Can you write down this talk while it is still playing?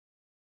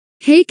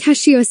Hey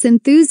CachyOS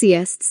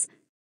enthusiasts!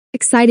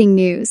 Exciting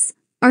news!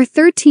 Our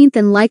 13th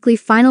and likely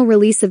final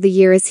release of the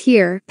year is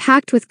here,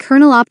 packed with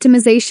kernel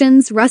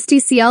optimizations,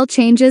 RustiCL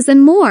changes,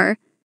 and more.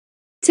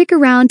 Stick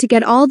around to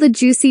get all the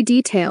juicy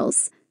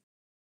details.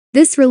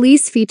 This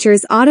release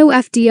features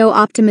AutoFDO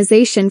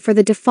optimization for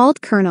the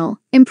default kernel,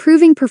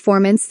 improving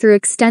performance through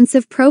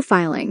extensive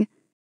profiling.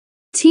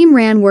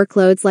 Team-ran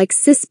workloads like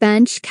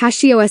Sysbench,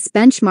 CachyOS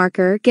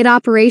Benchmarker, Git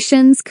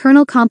operations,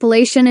 kernel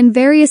compilation, and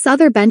various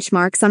other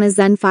benchmarks on a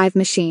Zen 5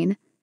 machine.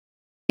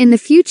 In the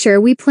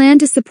future, we plan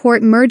to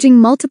support merging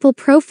multiple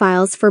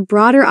profiles for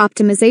broader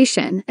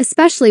optimization,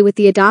 especially with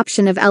the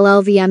adoption of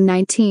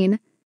LLVM19.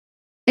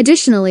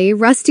 Additionally,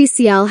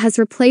 RustiCL has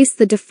replaced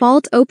the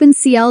default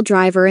OpenCL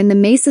driver in the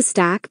Mesa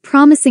stack,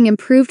 promising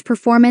improved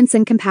performance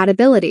and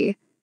compatibility.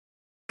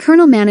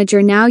 Kernel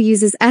Manager now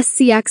uses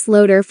SCX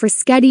Loader for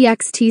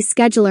ScedExt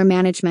scheduler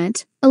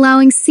management,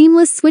 allowing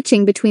seamless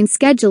switching between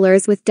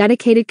schedulers with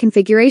dedicated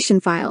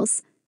configuration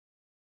files.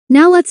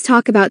 Now let's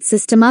talk about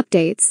system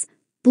updates.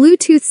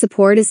 Bluetooth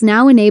support is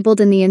now enabled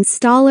in the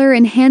installer,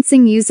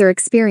 enhancing user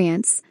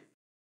experience.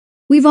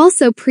 We've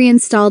also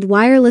pre-installed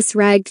wireless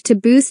reg to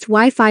boost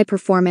Wi-Fi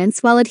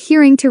performance while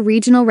adhering to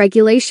regional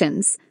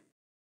regulations.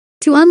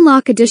 To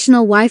unlock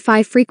additional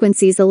Wi-Fi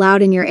frequencies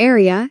allowed in your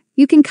area,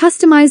 you can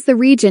customize the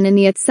region in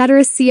the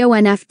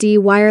etc.confd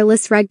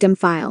wireless regdom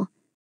file.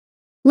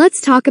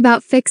 Let's talk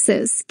about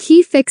fixes.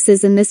 Key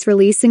fixes in this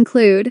release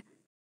include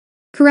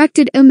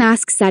corrected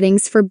mask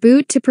settings for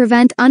boot to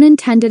prevent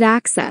unintended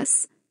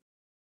access.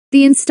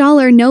 The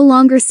installer no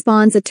longer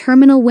spawns a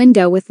terminal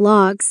window with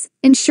logs,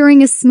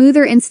 ensuring a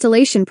smoother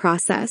installation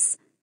process.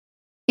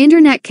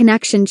 Internet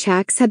connection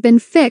checks have been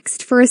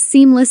fixed for a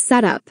seamless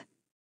setup.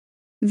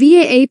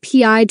 VIA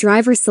API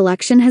driver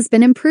selection has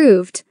been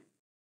improved.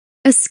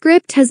 A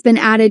script has been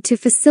added to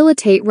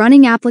facilitate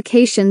running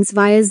applications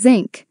via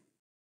Zinc.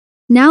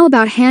 Now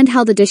about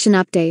handheld edition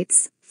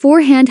updates. For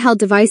handheld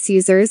device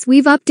users,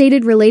 we've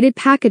updated related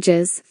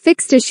packages,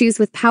 fixed issues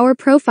with power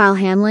profile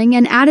handling,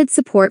 and added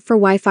support for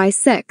Wi-Fi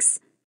 6.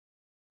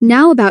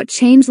 Now about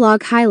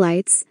changelog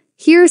highlights.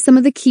 Here are some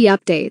of the key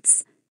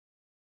updates.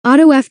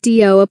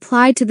 AutoFDO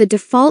applied to the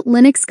default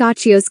Linux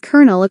CachyOS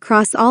kernel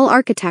across all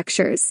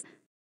architectures.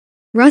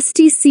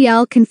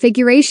 RustiCL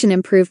configuration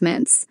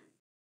improvements.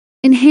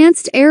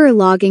 Enhanced error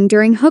logging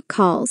during hook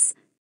calls.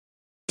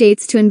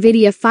 Updates to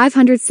NVIDIA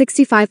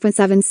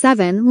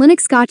 565.77,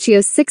 Linux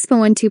CachyOS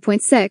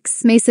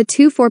 6.12.6, Mesa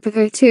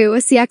 2.4.2,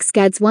 SCX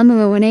Geds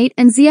 1.18,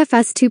 and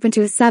ZFS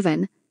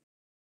 2.27.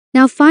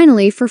 Now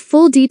finally, for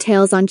full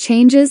details on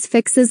changes,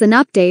 fixes, and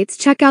updates,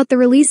 check out the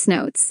release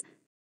notes.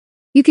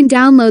 You can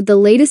download the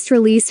latest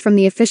release from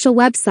the official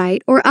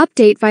website or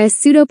update via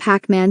sudo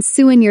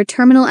pacman-su in your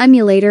terminal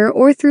emulator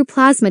or through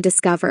Plasma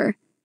Discover.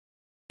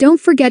 Don't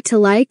forget to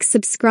like,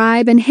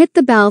 subscribe, and hit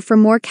the bell for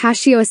more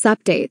CachyOS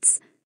updates.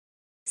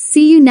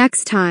 See you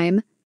next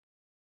time.